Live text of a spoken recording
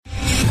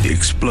The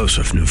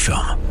explosive new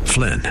film,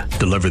 Flynn,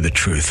 deliver the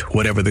truth,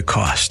 whatever the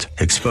cost,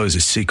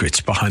 exposes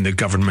secrets behind the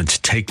government's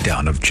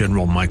takedown of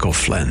General Michael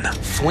Flynn.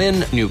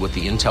 Flynn knew what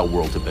the intel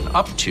world had been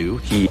up to.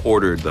 He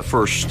ordered the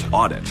first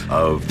audit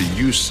of the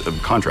use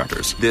of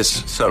contractors.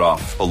 This set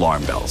off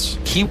alarm bells.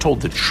 He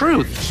told the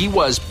truth. He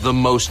was the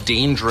most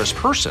dangerous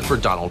person for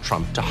Donald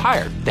Trump to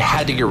hire. They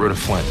had to get rid of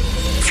Flynn.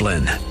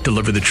 Flynn,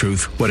 deliver the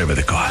truth, whatever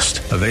the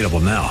cost. Available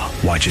now.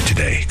 Watch it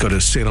today. Go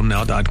to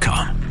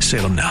salemnow.com.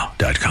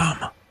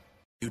 salemnow.com.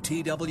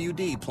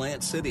 WTWD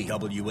Plant City,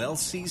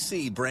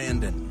 WLCC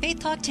Brandon.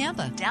 Faith Talk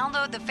Tampa.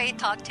 Download the Faith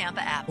Talk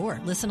Tampa app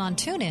or listen on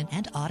TuneIn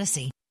and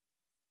Odyssey.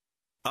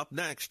 Up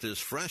next is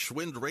Fresh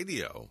Wind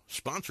Radio,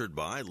 sponsored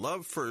by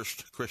Love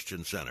First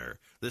Christian Center.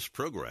 This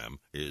program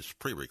is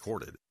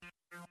pre-recorded.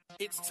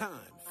 It's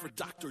time for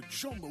Dr.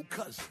 Jomo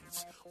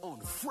Cousins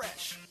on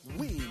Fresh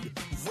Wind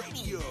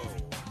Radio.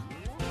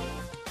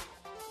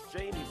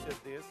 Jamie said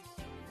this,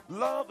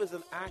 love is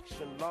an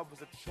action, love is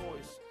a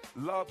choice.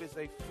 Love is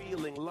a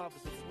feeling. Love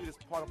is the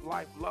sweetest part of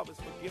life. Love is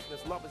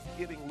forgiveness. Love is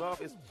giving. Love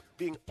is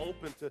being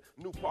open to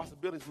new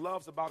possibilities.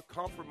 Love is about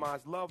compromise.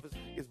 Love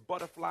is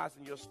butterflies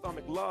in your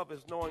stomach. Love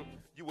is knowing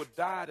you would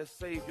die to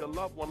save your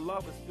loved one.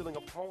 Love is feeling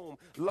of home.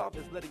 Love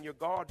is letting your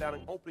guard down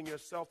and opening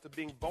yourself to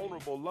being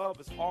vulnerable.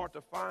 Love is hard to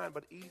find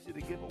but easy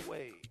to give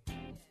away.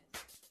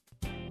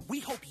 We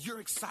hope you're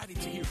excited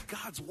to hear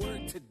God's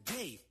word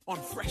today on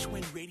Fresh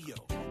Wind Radio.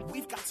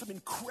 We've got some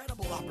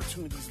incredible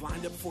opportunities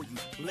lined up for you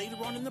later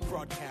on in the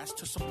broadcast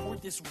to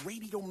support this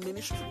radio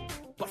ministry.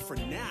 But for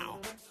now,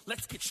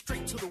 let's get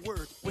straight to the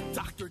word with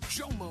Dr.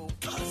 Jomo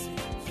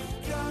Cousins.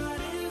 God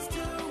is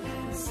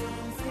doing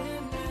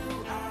something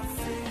new. I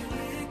feel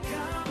it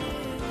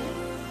coming.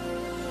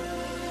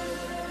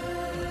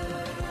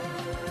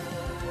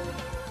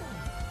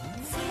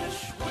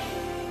 Fresh Wind.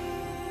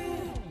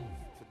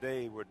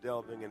 Today we're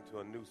delving into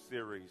a new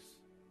series.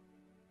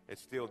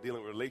 It's still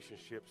dealing with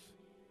relationships,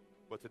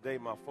 but today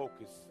my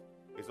focus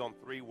is on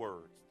three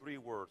words.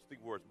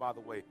 By the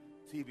way,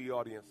 TV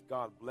audience,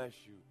 God bless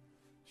you.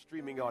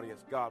 Streaming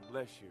audience, God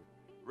bless you.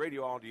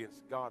 Radio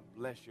audience, God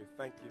bless you.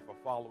 Thank you for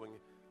following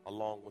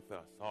along with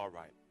us. All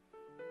right,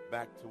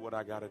 back to what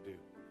I got to do.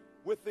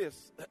 With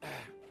this, the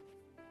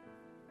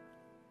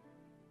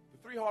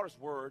three hardest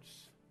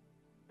words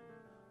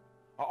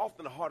are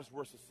often the hardest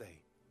words to say.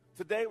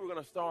 Today we're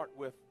going to start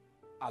with,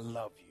 I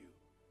love you.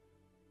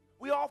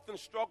 We often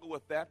struggle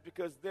with that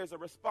because there's a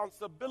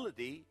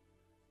responsibility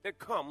that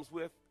comes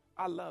with,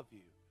 I love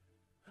you.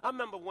 I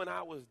remember when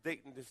I was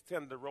dating this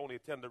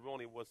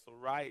tenderoni was so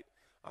right.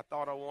 I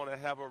thought I want to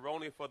have a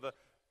roni for the,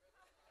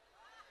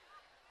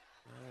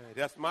 hey,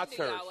 that's my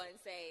church. I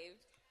wasn't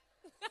saved.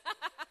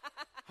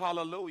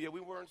 Hallelujah, we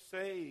weren't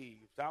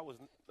saved.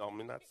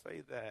 Not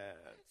say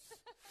that.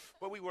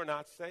 But we were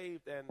not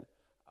saved, and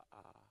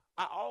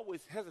I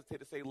always hesitate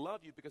to say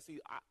love you because, see,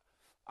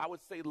 I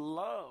would say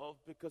love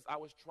because I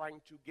was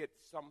trying to get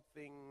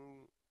something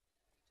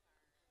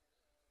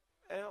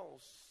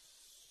else.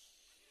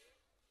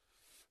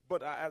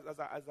 But as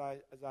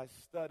I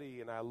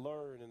study and I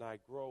learn and I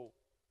grow,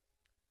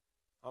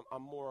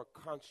 I'm more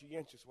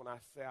conscientious when I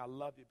say I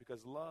love you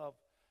because love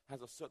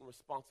has a certain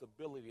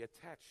responsibility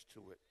attached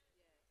to it.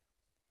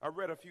 I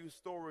read a few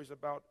stories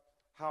about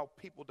how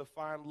people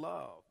define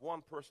love.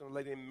 One person, a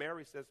lady named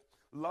Mary, says,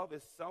 love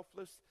is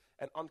selfless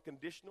and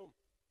unconditional.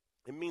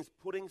 It means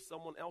putting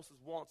someone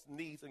else's wants,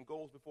 needs, and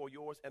goals before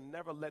yours and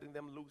never letting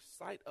them lose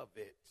sight of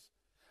it.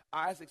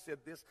 Isaac said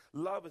this,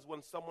 love is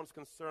when someone's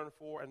concerned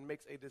for and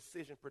makes a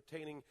decision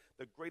pertaining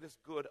the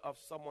greatest good of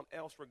someone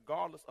else,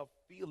 regardless of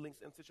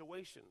feelings and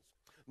situations.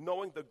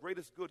 Knowing the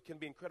greatest good can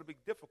be incredibly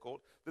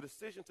difficult, the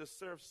decision to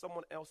serve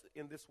someone else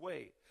in this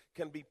way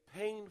can be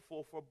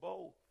painful for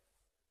both.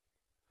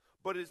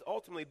 But it is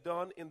ultimately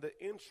done in the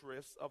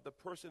interests of the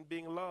person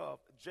being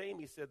loved.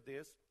 Jamie said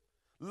this,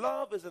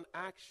 love is an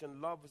action,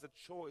 love is a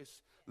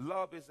choice,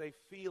 love is a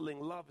feeling,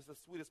 love is the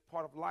sweetest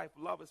part of life,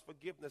 love is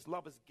forgiveness,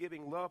 love is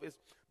giving, love is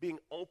being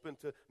open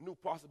to new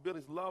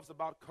possibilities, love is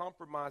about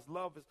compromise,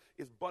 love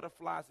is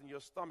butterflies in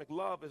your stomach,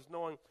 love is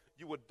knowing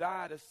you would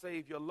die to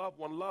save your loved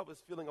one, love is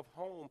feeling of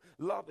home,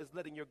 love is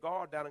letting your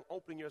guard down and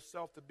opening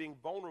yourself to being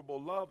vulnerable,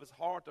 love is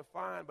hard to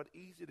find but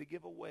easy to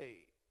give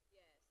away.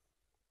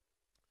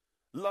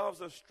 Yes.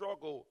 Love's a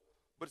struggle,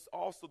 but it's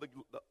also the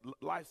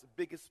life's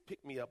biggest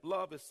pick-me-up.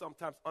 Love is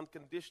sometimes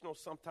unconditional,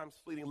 sometimes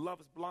fleeting. Love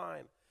is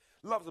blind.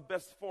 Love is the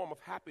best form of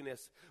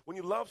happiness. When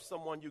you love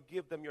someone, you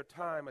give them your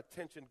time,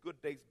 attention,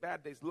 good days,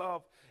 bad days.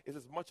 Love is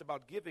as much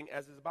about giving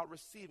as it is about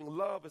receiving.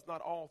 Love is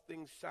not all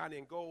things shiny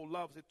and gold.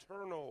 Love is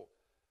eternal.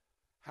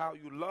 How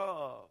you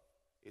love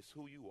is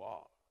who you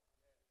are.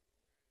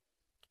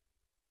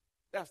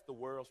 That's the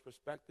world's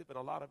perspective, and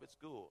a lot of it's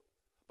good.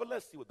 But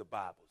let's see what the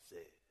Bible says.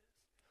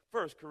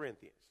 1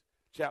 Corinthians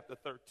chapter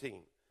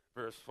 13,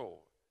 verse 4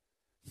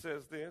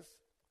 says this,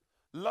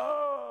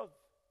 love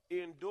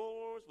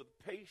endures with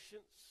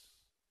patience,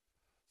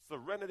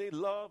 serenity.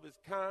 Love is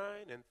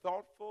kind and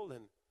thoughtful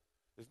and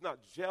is not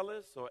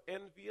jealous or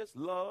envious.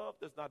 Love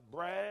does not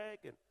brag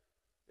and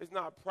is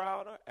not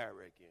proud or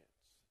arrogant.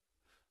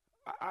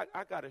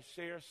 I got to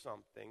share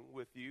something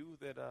with you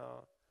that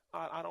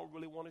I don't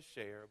really want to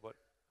share, but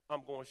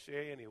I'm going to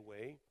share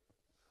anyway.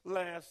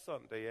 Last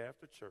Sunday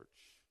after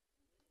church,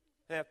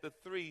 after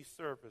 3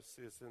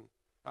 services, and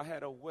I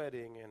had a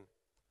wedding, and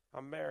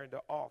I married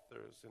the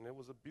authors, and it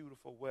was a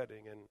beautiful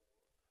wedding, and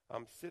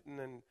I'm sitting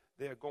in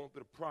there going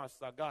through the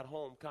process. I got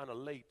home kind of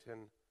late,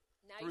 and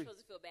now you're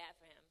supposed to feel bad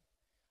for him.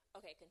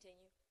 Okay,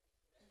 continue.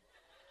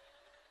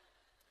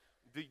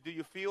 Do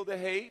you feel the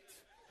hate?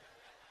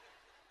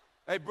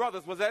 Hey,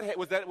 brothers, was that hate?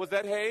 Was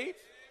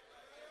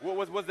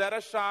that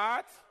a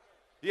shot?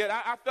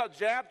 Yeah, I felt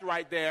jabbed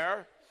right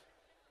there.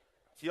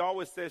 She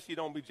always says she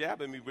don't be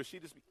jabbing me, but she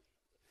just be.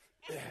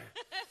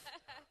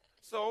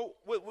 So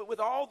with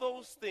all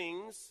those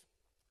things,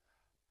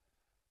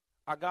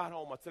 I got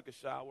home. I took a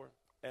shower,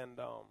 and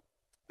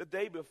the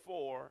day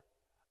before,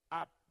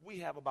 we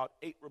have about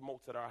 8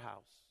 remotes at our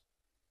house.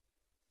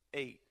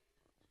 8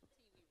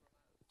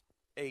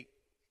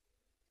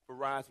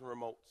 Verizon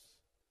remotes.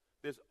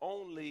 There's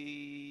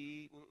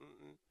only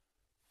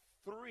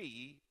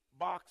 3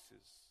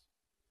 boxes.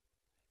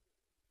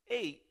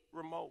 8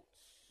 remotes.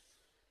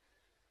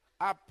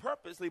 I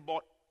purposely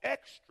bought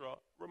extra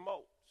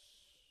remotes.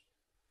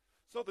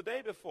 So the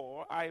day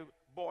before, I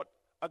bought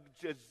a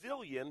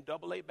gazillion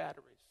AA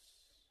batteries.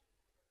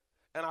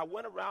 And I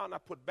went around and I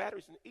put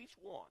batteries in each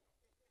one.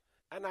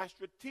 And I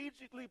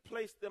strategically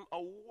placed them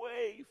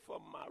away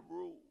from my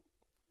room.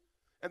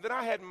 And then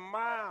I had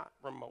my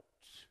remote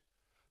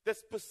that's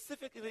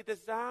specifically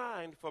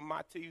designed for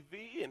my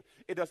TV, and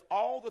it does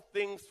all the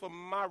things for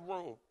my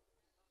room.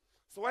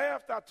 So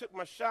after I took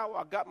my shower,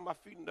 I got my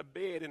feet in the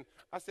bed, and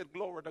I said,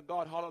 glory to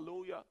God,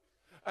 hallelujah.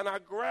 And I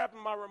grabbed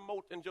my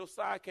remote, and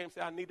Josiah came and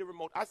said, I need a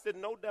remote. I said,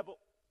 no, devil.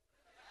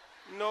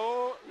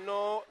 No.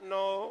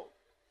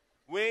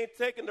 We ain't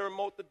taking the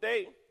remote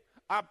today.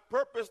 I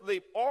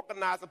purposely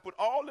organized and put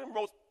all them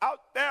remotes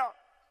out there.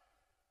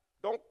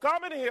 Don't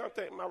come in here and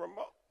take my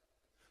remote.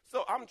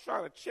 So I'm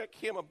trying to check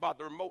him about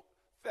the remote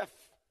theft.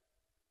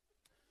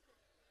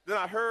 Then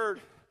I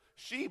heard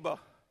Sheba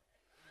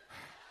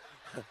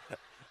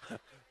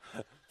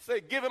say,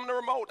 give him the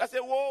remote. I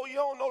said, whoa, you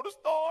don't know the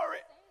story.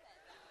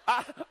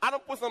 I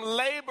don't put some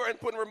labor in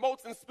putting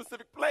remotes in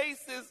specific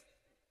places.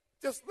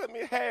 Just let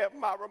me have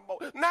my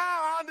remote. Now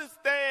I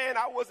understand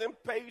I was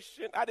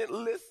impatient. I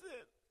didn't listen.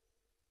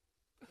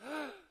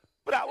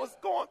 But I was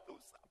going through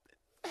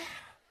something.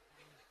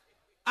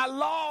 I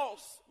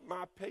lost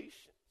my patience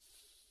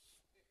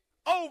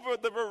over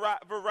the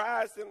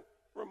Verizon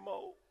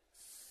remotes.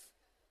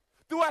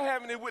 Do I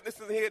have any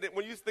witnesses here that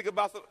when you think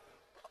about some...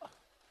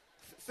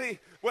 See,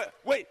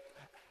 wait.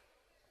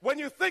 When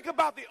you think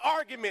about the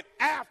argument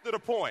after the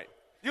point,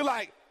 you're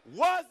like,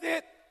 was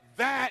it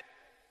that?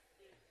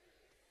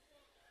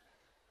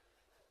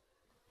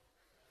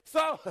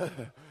 So,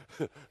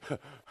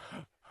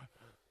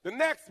 the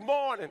next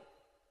morning,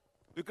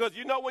 because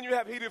you know when you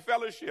have heated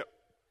fellowship,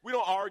 we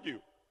don't argue.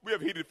 We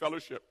have heated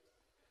fellowship.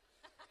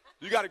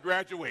 You got to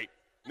graduate.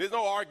 There's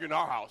no arguing in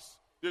our house.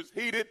 There's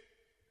heated.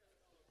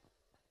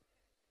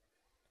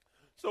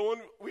 So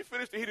when we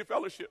finished the heated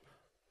fellowship,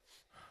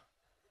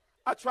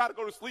 I try to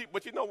go to sleep,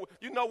 but you know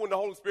when the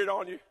Holy Spirit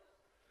on you,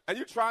 and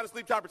you try to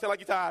sleep, try to pretend like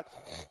you're tired,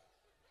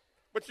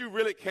 but you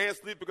really can't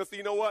sleep because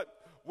you know what?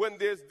 When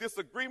there's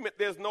disagreement,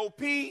 there's no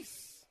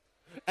peace,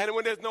 and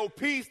when there's no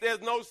peace,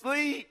 there's no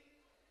sleep.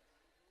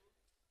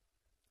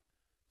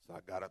 So I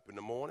got up in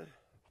the morning.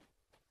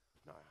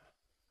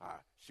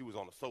 She was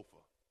on the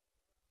sofa.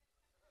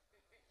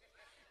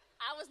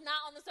 I was not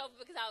on the sofa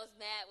because I was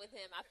mad with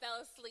him. I fell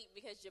asleep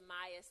because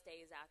Jemiah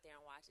stays out there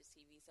and watches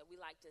TV, so we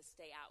like to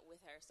stay out with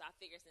her. So I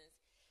figured since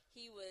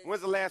he was...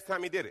 When's the last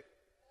time he did it?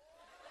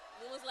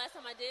 When was the last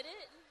time I did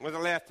it? When's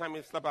the last time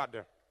you slept out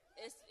there?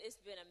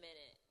 It's been a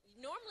minute.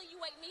 Normally you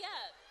wake me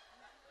up.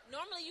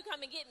 Normally you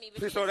come and get me.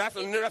 But see, so that's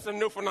a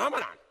new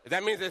phenomenon.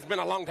 That means it's been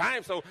a long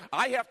time, so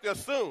I have to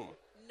assume.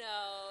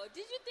 No.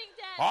 Did you think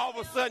that? All of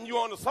a sudden you're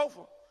on the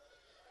sofa.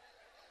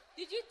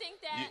 Did you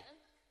think that?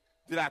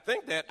 Did I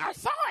think that? I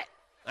saw it.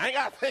 I ain't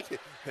got to think it.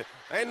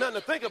 Ain't nothing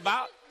to think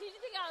about. Did you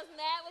think I was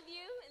mad with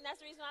you, and that's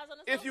the reason why I was on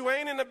the sofa? If you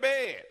ain't in the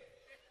bed.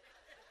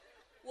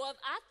 Well, if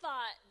I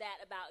thought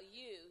that about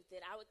you,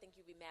 then I would think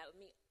you'd be mad with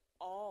me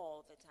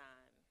all the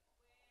time.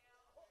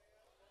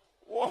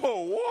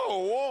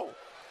 Whoa.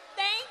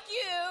 Thank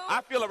you.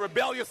 I feel a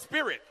rebellious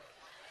spirit.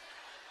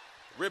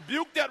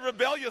 Rebuke that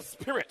rebellious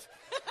spirit.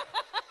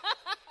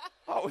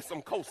 Always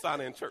some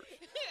cosigner in church.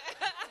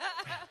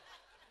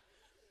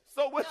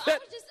 So with that,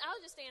 I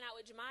was just staying out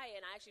with Jemiah,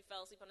 and I actually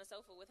fell asleep on the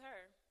sofa with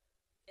her.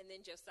 And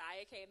then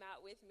Josiah came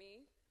out with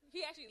me.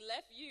 He actually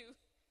left you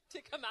to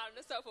come out on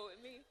the sofa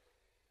with me.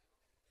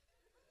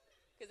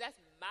 Because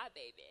that's my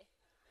baby.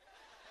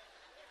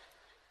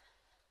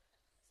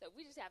 So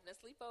we just having a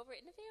sleepover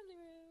in the family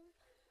room.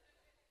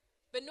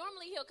 But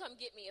normally he'll come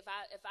get me if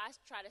I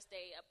try to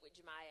stay up with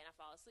Jemiah and I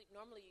fall asleep.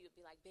 Normally you'd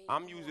be like, baby.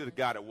 I'm usually the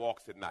guy that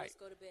walks at night.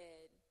 Let's go to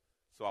bed.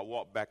 So I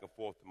walk back and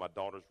forth to my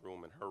daughter's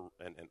room and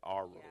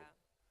our room.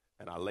 Yeah.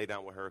 And I lay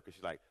down with her because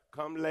she's like,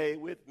 come lay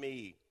with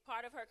me.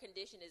 Part of her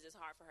condition is it's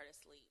hard for her to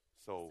sleep.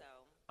 So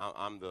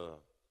I'm the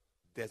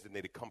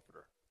designated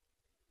comforter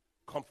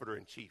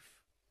in chief.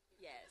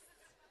 Yes.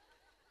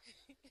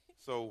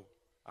 So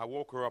I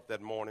woke her up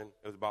that morning.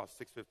 It was about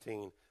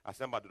 6:15. I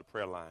said, I'm about to do the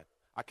prayer line.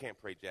 I can't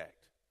pray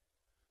jacked.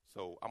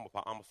 So I'm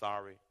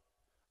sorry.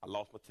 I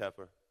lost my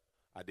temper.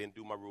 I didn't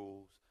do my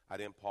rules. I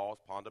didn't pause,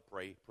 ponder,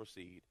 pray,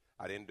 proceed.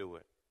 I didn't do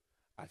it.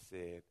 I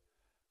said,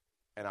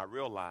 and I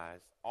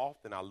realized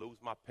often I lose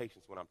my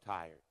patience when I'm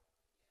tired.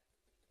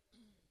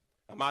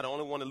 Am I the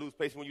only one to lose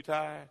patience when you're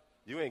tired?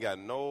 You ain't got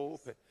no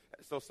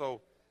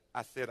So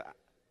I said,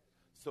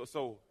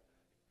 so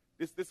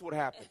this is what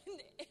happened.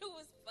 It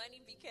was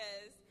funny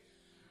because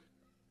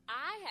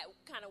I had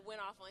kind of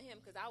went off on him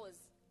because I was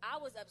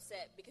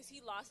upset because he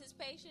lost his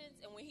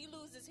patience, and when he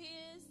loses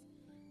his,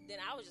 then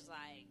I was just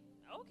like,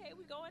 okay,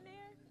 we going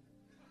there?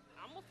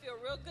 I'm going to feel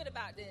real good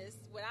about this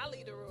when I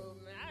leave the room.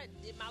 And I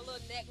did my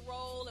little neck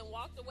roll and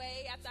walked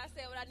away after I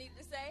said what I needed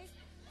to say.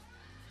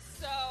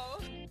 So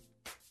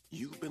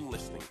You've been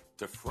listening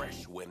to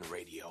Fresh Wind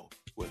Radio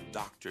with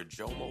Dr.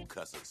 Jomo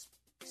Cousins,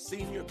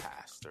 Senior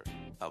Pastor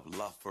of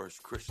Love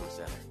First Christian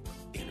Center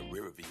in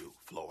Riverview,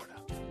 Florida.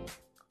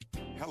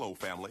 Hello,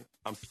 family.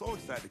 I'm so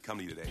excited to come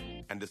to you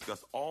today and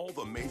discuss all the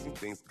amazing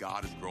things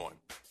God is growing.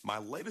 My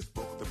latest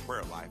book, The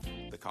Prayer Life,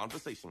 The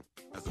Conversation,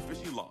 has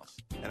officially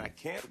launched, and I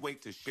can't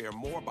wait to share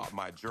more about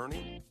my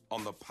journey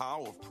on the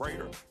power of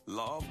prayer,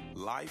 love,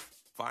 life,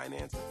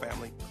 finance,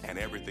 family, and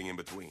everything in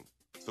between.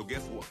 So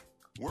guess what?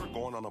 We're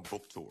going on a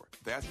book tour.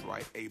 That's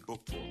right, a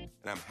book tour.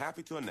 And I'm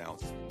happy to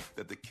announce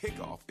that the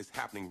kickoff is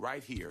happening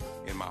right here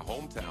in my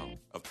hometown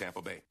of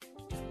Tampa Bay.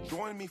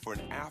 Join me for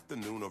an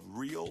afternoon of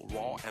real,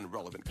 raw, and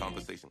relevant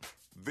conversation.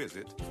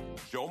 Visit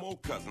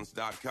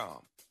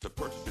JomoCousins.com to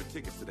purchase your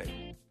tickets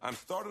today. I'm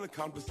starting a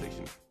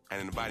conversation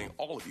and inviting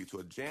all of you to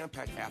a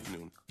jam-packed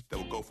afternoon that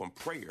will go from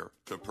prayer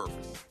to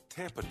purpose.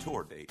 Tampa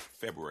tour date,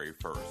 February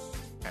 1st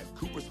at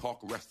Cooper's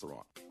Hawk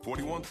Restaurant,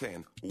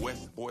 4110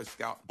 West Boy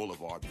Scout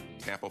Boulevard,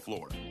 Tampa,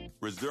 Florida.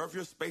 Reserve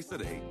your space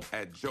today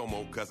at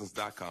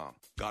JomoCousins.com.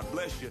 God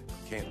bless you.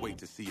 Can't wait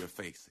to see your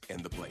face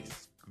in the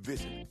place.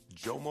 Visit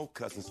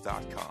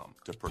JomoCousins.com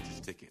to purchase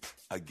tickets.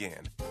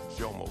 Again,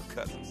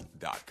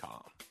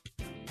 JomoCousins.com.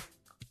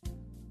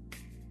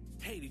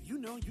 Hey, did you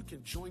know you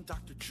can join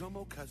Dr.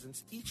 Jomo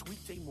Cousins each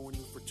weekday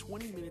morning for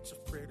 20 minutes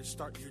of prayer to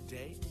start your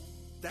day?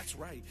 That's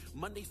right.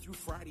 Monday through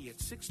Friday at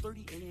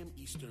 6:30 a.m.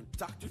 Eastern,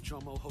 Dr.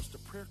 Jomo hosts a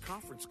prayer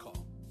conference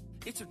call.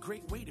 It's a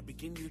great way to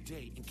begin your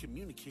day in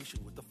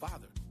communication with the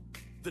Father.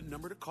 The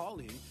number to call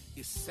in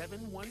is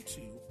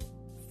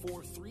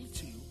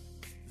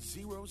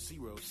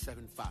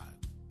 712-432-0075.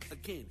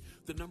 Again,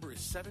 the number is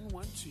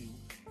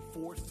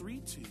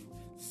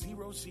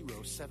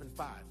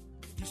 712-432-0075.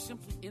 You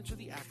simply enter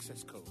the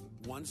access code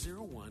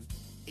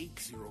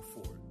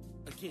 101804.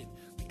 Again,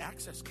 the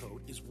access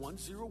code is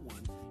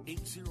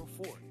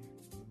 101804.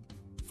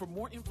 For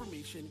more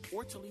information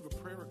or to leave a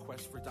prayer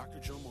request for Dr.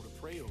 Jomo to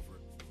pray over,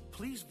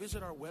 please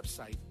visit our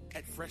website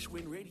at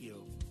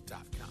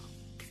freshwindradio.com.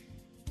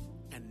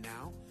 And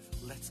now,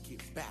 let's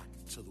get back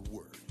to the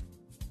Word.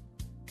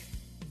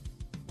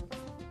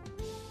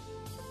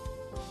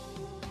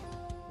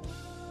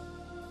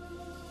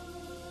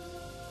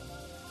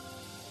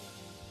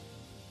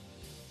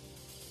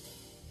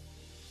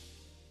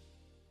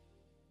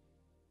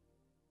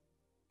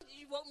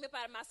 woke me up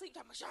out of my sleep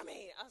talking about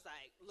Charmaine. I was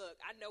like,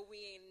 look, I know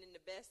we ain't in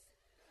the best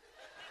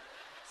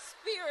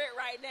spirit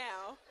right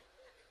now.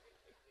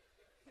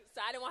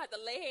 So I didn't want to have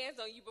to lay hands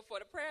on you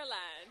before the prayer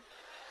line.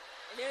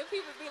 And then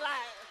people be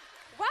like,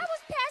 why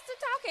was Pastor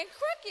talking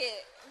crooked?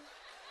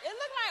 It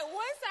looked like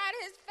one side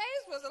of his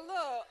face was a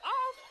little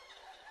off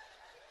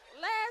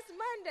last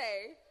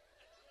Monday.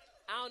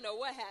 I don't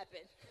know what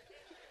happened.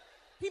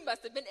 He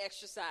must have been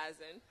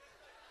exercising.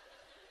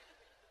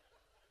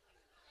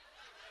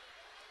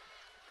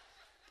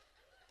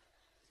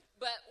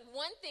 But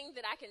one thing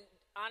that I can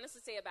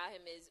honestly say about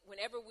him is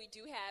whenever we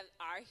do have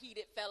our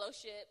heated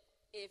fellowship,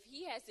 if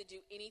he has to do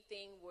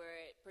anything where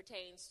it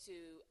pertains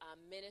to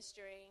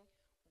ministering,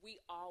 we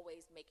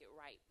always make it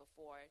right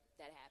before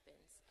that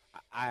happens.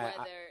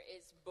 Whether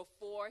it's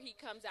before he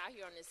comes out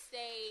here on the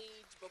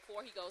stage,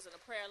 before he goes on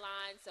the prayer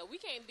line. So we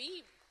can't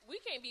be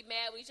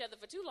mad with each other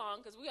for too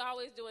long because we're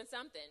always doing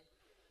something.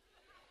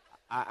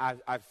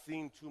 I've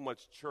seen too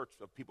much church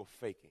of people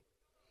faking.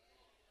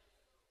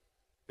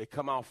 They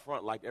come out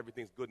front like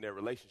everything's good in their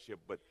relationship,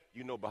 but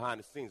you know behind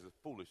the scenes is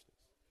foolishness.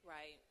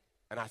 Right.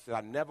 And I said, I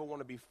never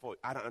want to be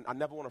I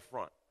never want to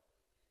front.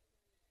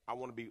 I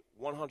want to be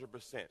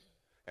 100%.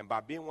 And by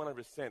being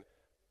 100%,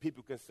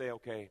 people can say,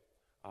 okay,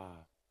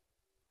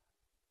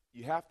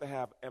 you have to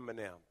have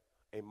Eminem,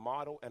 a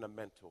model and a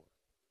mentor.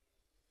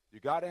 You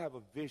got to have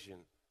a vision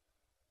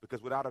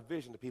because without a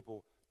vision, the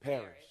people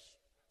perish.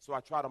 So I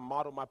try to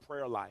model my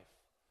prayer life.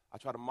 I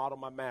try to model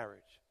my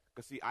marriage.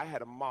 Because, see, I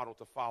had a model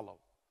to follow.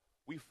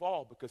 We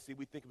fall because, see,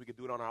 we think we can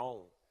do it on our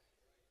own.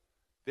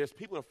 There's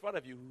people in front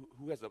of you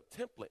who has a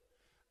template.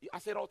 I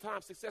say it all the time,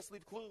 success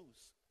leaves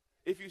clues.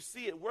 If you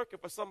see it working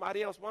for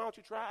somebody else, why don't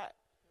you try it?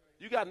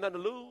 You got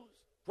nothing to lose.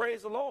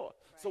 Praise the Lord.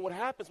 Right. So what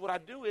happens, what I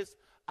do is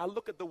I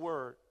look at the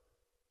word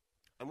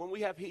And when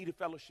we have heated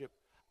fellowship,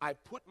 I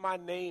put my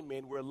name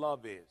in where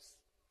love is.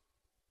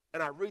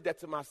 And I read that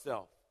to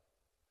myself.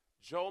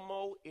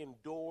 Jomo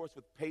endures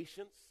with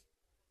patience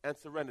and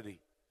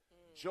serenity.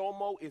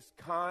 Jomo is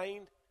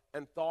kind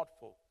and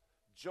thoughtful.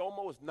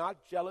 Jomo is not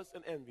jealous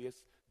and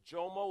envious.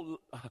 Jomo,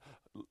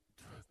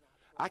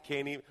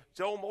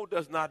 Jomo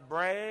does not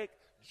brag.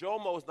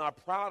 Jomo is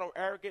not proud or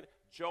arrogant.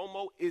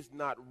 Jomo is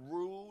not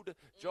rude.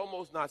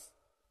 Jomo's not.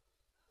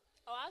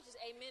 Oh, I was just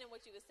amen in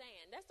what you were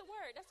saying. That's the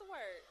word. That's the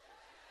word.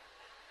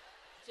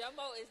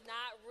 Jomo is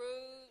not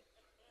rude.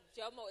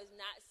 Jomo is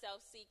not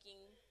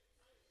self-seeking.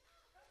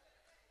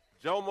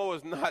 Jomo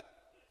is not.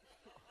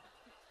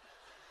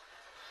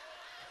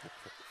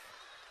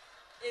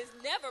 Is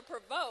never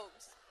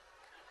provoked.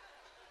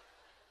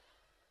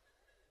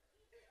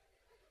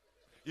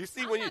 You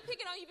see, I'm when not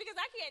picking on you because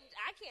I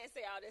can't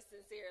say all this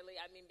sincerely.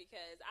 I mean,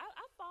 because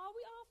I fall,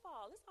 we all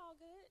fall. It's all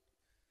good.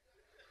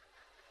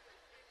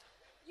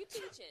 You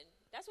teaching.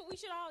 That's what we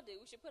should all do.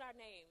 We should put our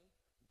name.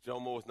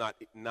 Jomo is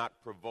not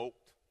provoked.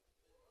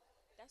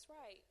 That's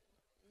right.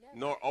 Never.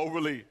 Nor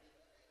overly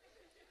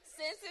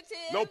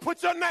sensitive. No,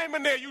 put your name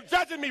in there. You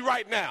judging me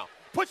right now.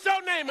 Put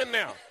your name in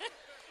there.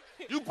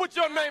 You put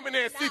your name in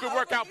there and see if it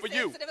work out for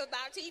you. Sensitive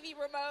about TV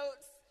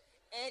remotes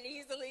and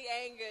easily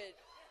angered.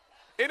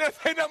 It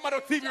doesn't say nothing about no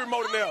TV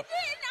remote in there. I'm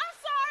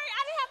sorry.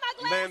 I didn't have my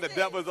glasses. Man, the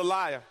devil is a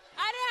liar.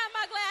 I didn't have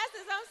my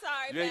glasses. I'm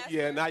sorry,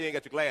 Yeah, now you ain't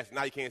got your glasses.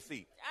 Now you can't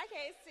see. I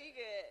can't see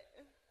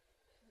good.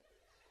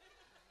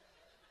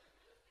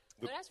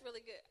 Well, that's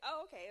really good.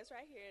 Oh, okay. It's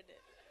right here.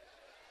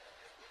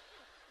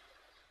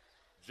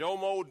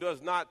 Jomo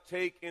does not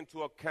take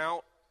into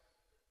account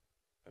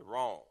the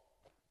wrong.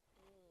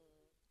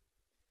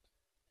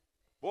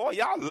 Boy,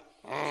 y'all. You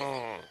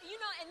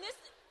know, and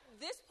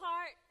this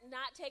part,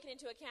 not taken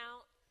into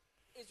account,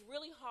 is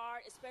really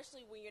hard,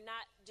 especially when you're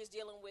not just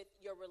dealing with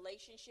your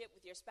relationship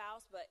with your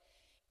spouse, but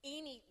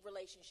any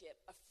relationship,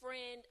 a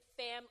friend,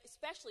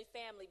 especially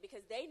family,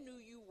 because they knew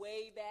you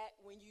way back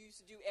when you used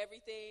to do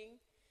everything.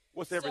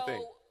 What's everything?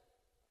 So,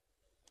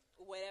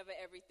 whatever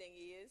everything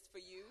is for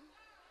you.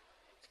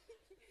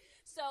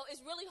 So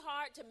it's really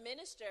hard to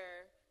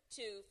minister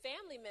to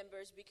family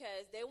members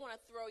because they want to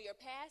throw your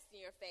past in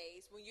your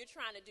face when you're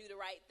trying to do the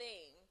right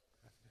thing.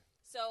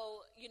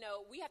 So, you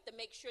know, we have to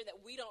make sure that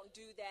we don't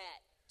do that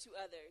to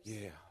others.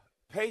 Yeah.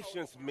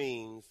 Patience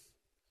means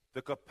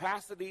the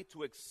capacity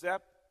to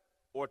accept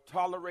or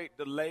tolerate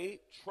delay,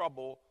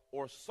 trouble,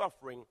 or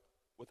suffering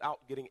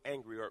without getting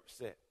angry or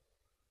upset.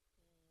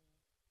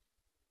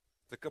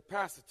 The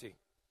capacity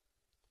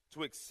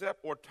to accept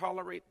or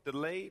tolerate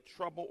delay,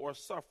 trouble, or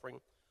suffering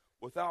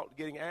without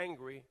getting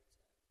angry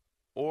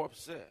or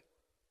upset.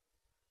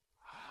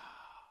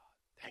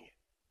 Dang it.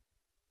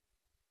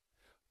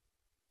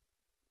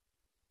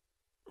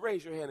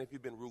 Raise your hand if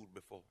you've been rude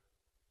before.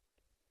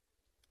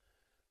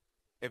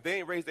 If they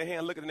ain't raised their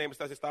hand, look at the name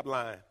and say, stop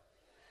lying.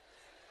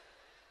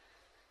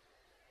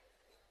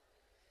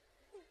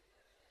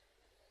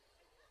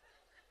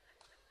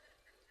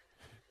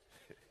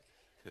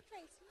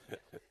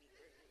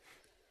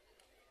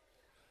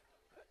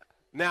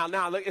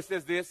 Now, look, it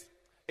says this.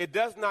 It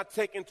does not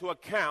take into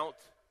account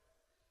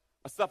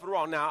a suffered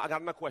wrong. Now, I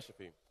got another question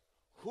for you.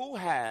 Who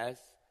has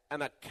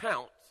an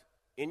account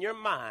in your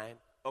mind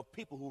of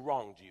people who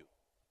wronged you?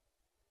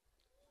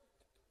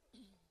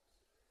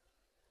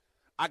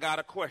 I got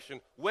a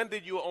question. When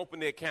did you open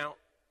the account?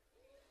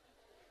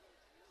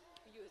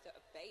 You was a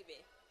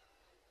baby.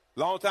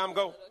 Long time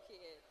ago? Little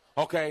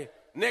kid. Okay.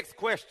 Next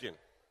question.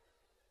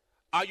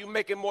 Are you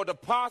making more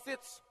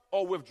deposits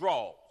or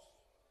withdrawals?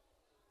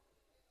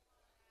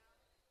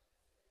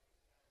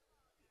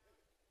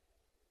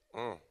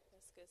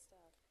 That's good stuff.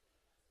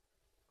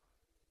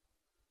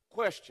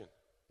 Question.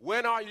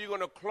 When are you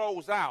going to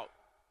close out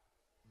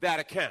that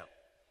account?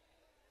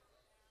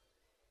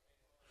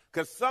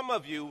 Because some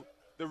of you,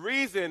 the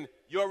reason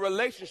your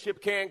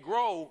relationship can't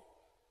grow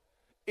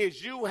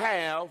is you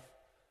have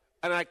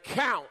an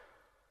account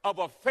of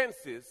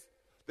offenses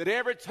that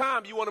every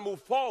time you want to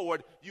move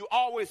forward, you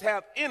always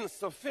have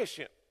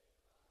insufficient.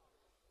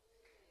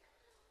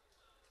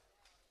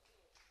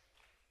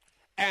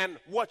 And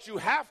what you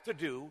have to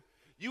do,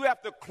 you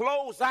have to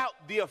close out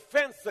the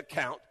offense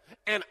account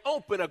and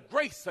open a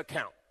grace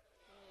account.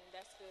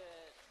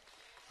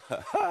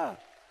 That's good.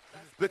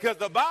 Because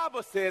the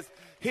Bible says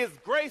his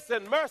grace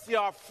and mercy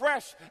are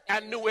fresh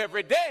and new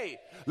every day.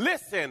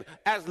 Listen,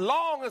 as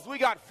long as we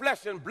got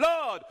flesh and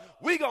blood,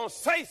 we're going to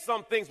say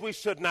some things we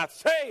should not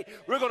say.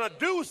 We're going to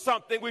do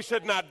something we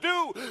should not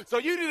do. So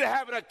you need to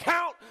have an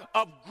account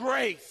of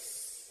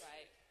grace.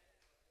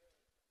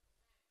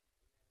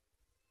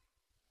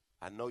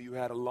 Right. I know you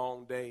had a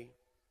long day.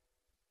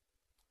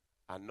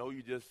 I know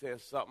you just said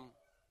something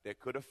that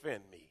could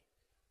offend me.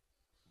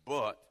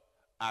 But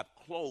I've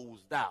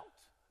closed out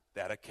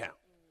that account.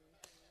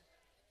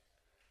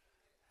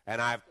 And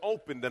I've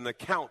opened an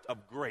account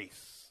of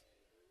grace.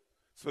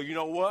 So you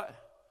know what?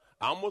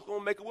 I'm just going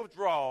to make a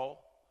withdrawal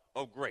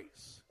of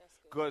grace.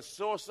 Because it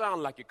sure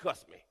sounds like you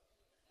cussed me.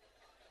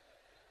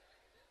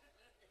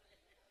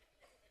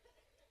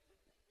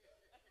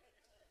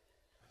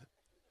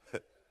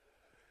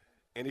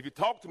 And if you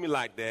talk to me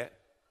like that,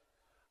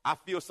 I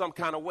feel some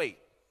kind of weight.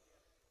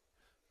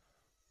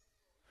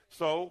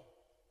 So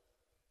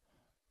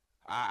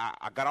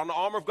I got on the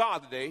armor of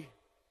God today.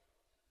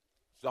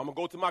 So I'm going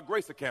to go to my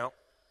grace account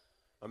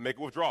and make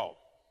a withdrawal.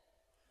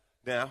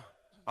 Now,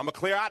 I'm going to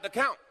clear out the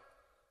account.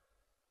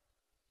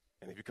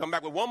 And if you come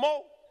back with one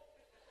more,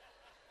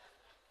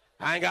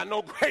 I ain't got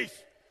no grace.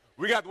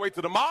 We got to wait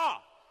till tomorrow.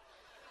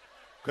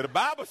 Because the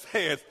Bible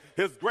says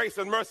his grace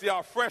and mercy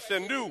are fresh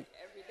and new. Every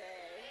day.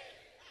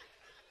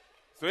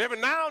 So every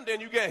now and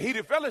then you get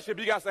heated fellowship.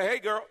 You got to say, hey,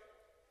 girl,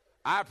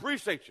 I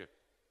appreciate you.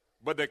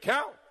 But the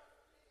account.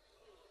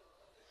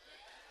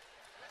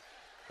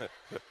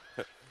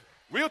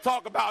 We'll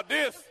talk about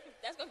this.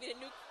 That's gonna be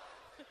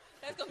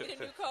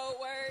the new code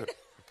word.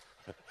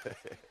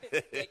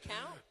 The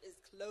account is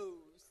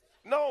closed.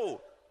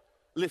 No.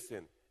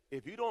 Listen,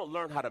 if you don't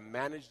learn how to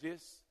manage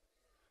this,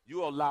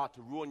 you're allowed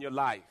to ruin your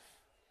life.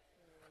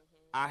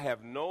 I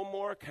have no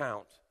more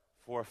account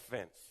for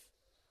offense.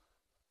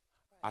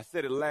 I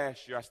said it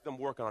last year. I still am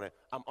working on it.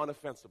 I'm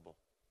unoffensible.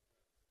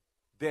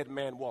 Dead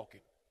man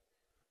walking.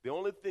 The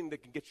only thing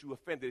that can get you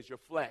offended is your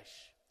flesh.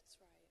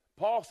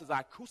 Paul says,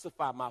 I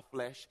crucify my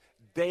flesh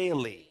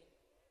daily.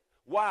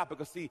 Why?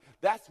 Because, see,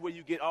 that's where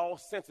you get all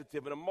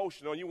sensitive and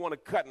emotional, and you want to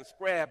cut and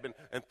scrap and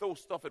throw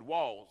stuff at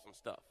walls and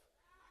stuff.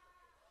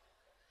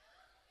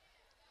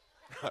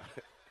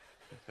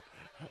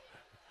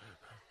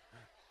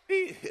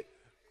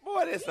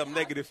 Boy, there's some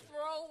negative.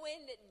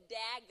 Throwing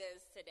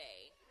daggers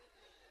today.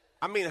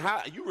 I mean,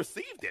 how you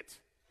received it.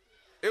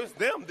 It was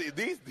them.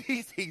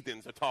 These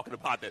heathens are talking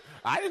about that.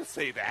 I didn't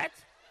say that.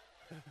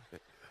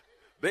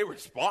 They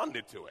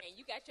responded to it. And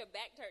you got your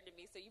back turned to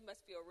me, so you must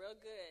feel real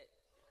good.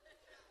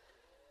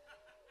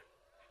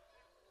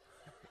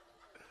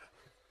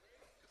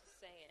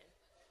 Just saying.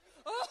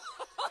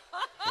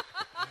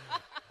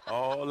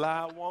 All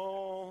I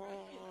want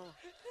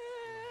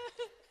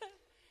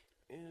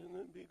is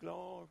to be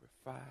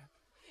glorified.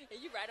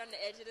 And you right on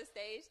the edge of the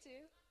stage,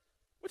 too?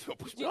 What, you gonna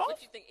push me off?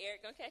 What you think,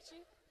 Eric gonna catch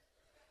you?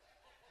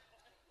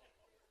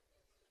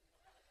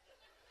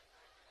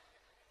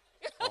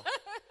 Oh.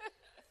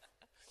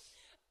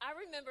 I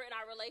remember in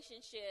our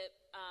relationship,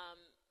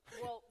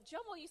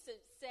 Jomo used to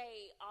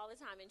say all the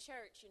time in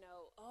church,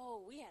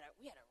 oh, we had a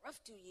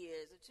rough 2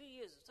 years. The 2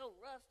 years were so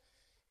rough.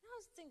 And I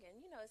was thinking,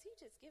 is he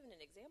just giving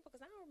an example?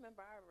 Because I don't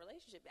remember our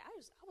relationship. I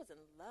was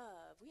in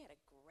love. We had a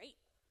great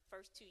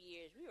first 2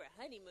 years. We were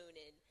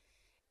honeymooning.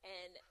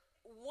 And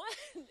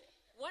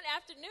one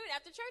afternoon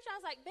after church, I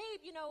was like,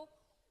 babe,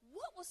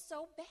 what was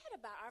so bad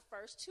about our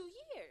first 2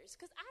 years?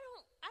 Because I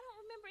don't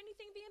remember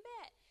anything being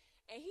bad.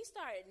 And he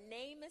started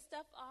naming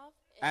stuff off.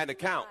 And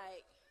account.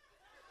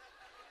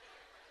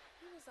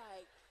 He was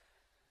like,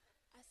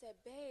 I said,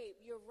 babe,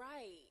 you're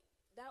right.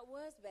 That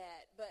was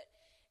bad. But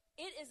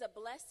it is a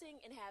blessing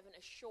in having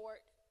a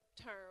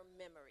short-term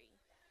memory.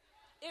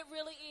 It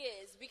really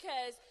is.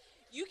 Because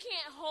you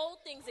can't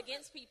hold things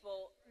against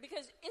people.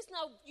 Because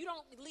you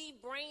don't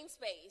leave brain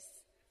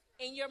space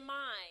in your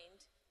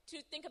mind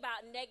to think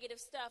about negative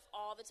stuff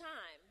all the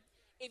time.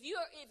 If you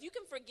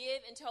can forgive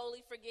and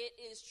totally forget,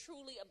 it is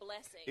truly a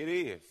blessing. It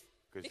is.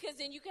 Because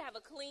then you can have a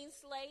clean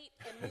slate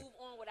and move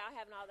on without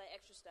having all that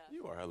extra stuff.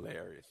 You are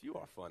hilarious. You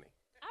are funny.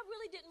 I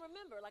really didn't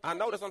remember. I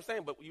know that's what I'm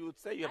saying, but you would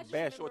say you have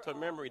bad short-term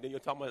memory, then you're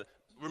talking about,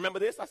 remember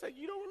this? I said,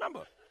 you don't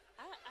remember.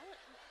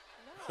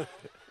 No.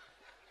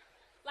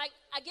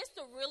 I guess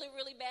the really,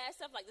 really bad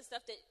stuff, like the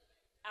stuff that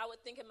I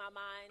would think in my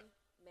mind,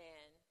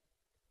 man,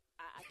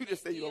 I you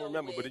just say you don't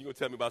remember, but then you're going to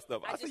tell me about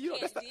stuff. I said,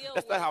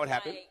 that's not how it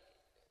happened.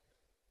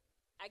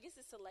 I guess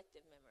it's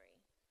selective memory.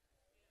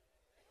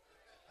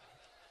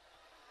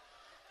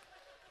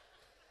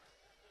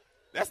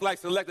 That's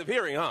like selective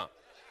hearing, huh?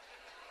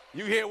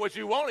 You hear what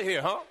you want to hear,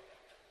 huh?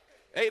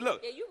 Hey, look.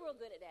 Yeah, you're real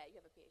good at that. You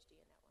have a PhD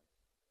in that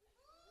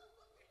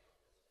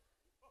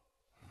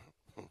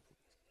one.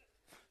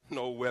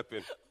 No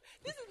weapon.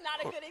 This is not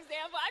a good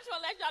example. I just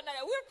want to let y'all know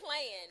that we're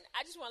playing.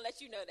 I just want to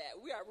let you know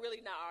that. We are really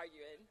not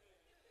arguing.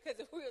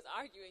 Because if we was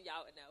arguing,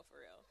 y'all would know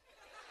for real.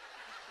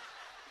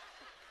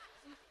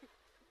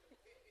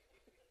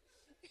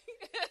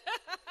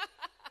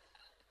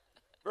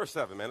 Verse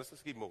 7, man. Let's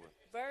just keep moving.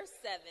 Verse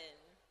 7.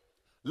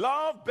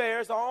 Love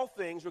bears all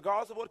things,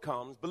 regardless of what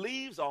comes,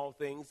 believes all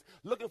things,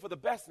 looking for the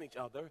best in each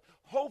other,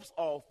 hopes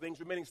all things,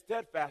 remaining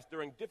steadfast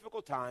during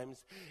difficult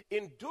times,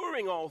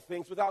 enduring all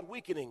things without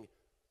weakening.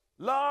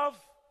 Love.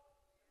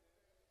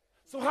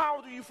 So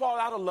how do you fall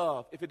out of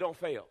love if it don't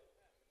fail?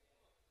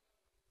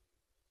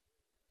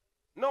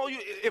 No,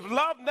 if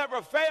love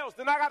never fails,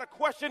 then I got a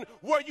question,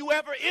 were you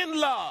ever in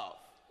love?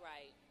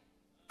 Right.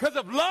 Because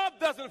if love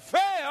doesn't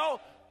fail,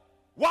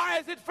 why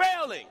is it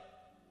failing?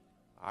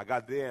 I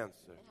got the answer.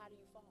 And how do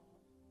you fall?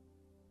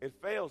 It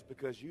fails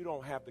because you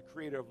don't have the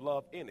creator of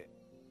love in it.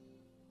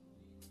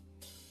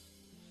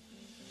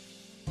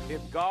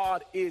 If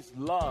God is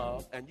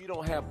love and you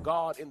don't have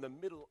God in the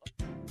middle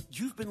of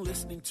You've been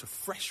listening to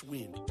Fresh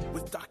Wind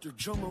with Dr.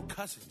 Jomo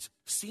Cousins,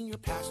 Senior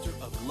Pastor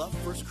of Love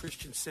First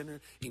Christian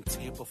Center in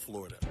Tampa,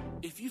 Florida.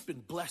 If you've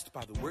been blessed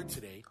by the word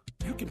today,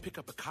 you can pick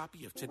up a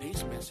copy of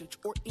today's message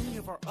or any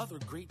of our other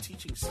great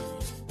teaching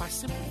series by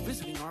simply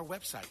visiting our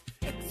website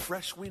at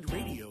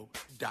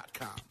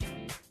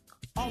freshwindradio.com.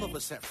 All of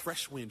us at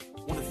Fresh Wind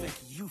want to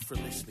thank you for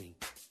listening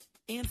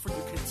and for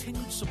your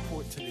continued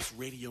support to this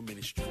radio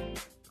ministry.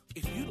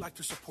 If you'd like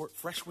to support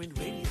Fresh Wind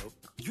Radio,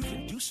 you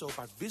can do so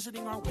by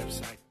visiting our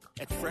website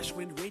at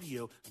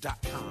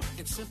freshwindradio.com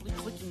and simply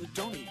clicking the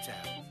Donate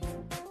tab.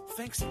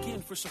 Thanks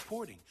again for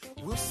supporting.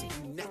 We'll see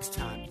you next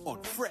time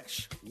on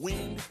Fresh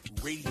Wind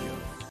Radio.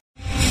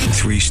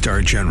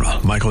 3-star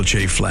General Michael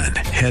J. Flynn,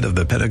 head of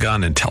the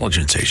Pentagon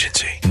Intelligence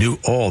Agency, knew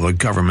all the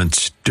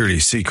government's dirty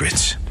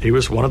secrets. He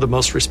was one of the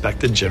most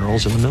respected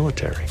generals in the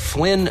military.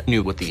 Flynn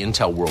knew what the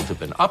intel world had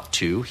been up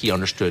to. He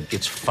understood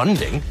its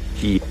funding.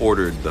 He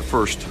ordered the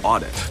first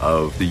audit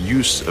of the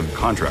use of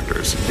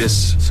contractors.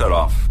 This set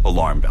off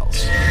alarm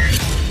bells.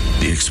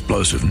 The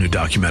explosive new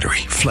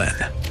documentary, Flynn,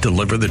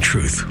 Deliver the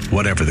Truth,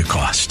 Whatever the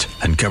Cost,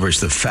 uncovers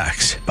the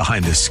facts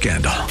behind this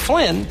scandal.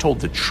 Flynn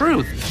told the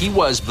truth. He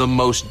was the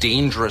most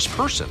dangerous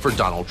person for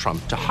Donald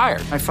Trump to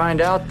hire. I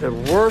find out the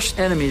worst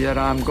enemy that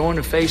I'm going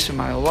to face in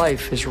my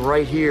life is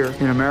right here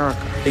in America.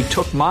 They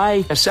took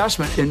my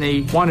assessment and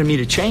they wanted me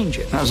to change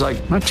it. And I was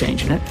like, I'm not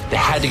changing it. They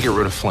had to get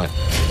rid of Flynn.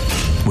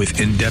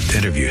 With in-depth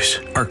interviews,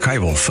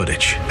 archival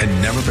footage,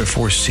 and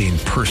never-before-seen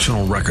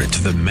personal records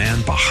of the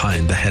man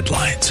behind the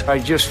headlines. I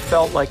just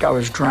felt like I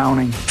was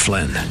drowning.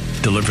 Flynn,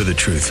 Deliver the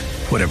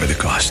Truth, Whatever the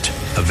Cost.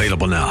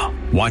 Available now.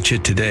 Watch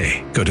it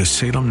today. Go to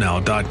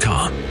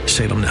salemnow.com.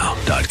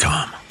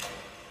 salemnow.com.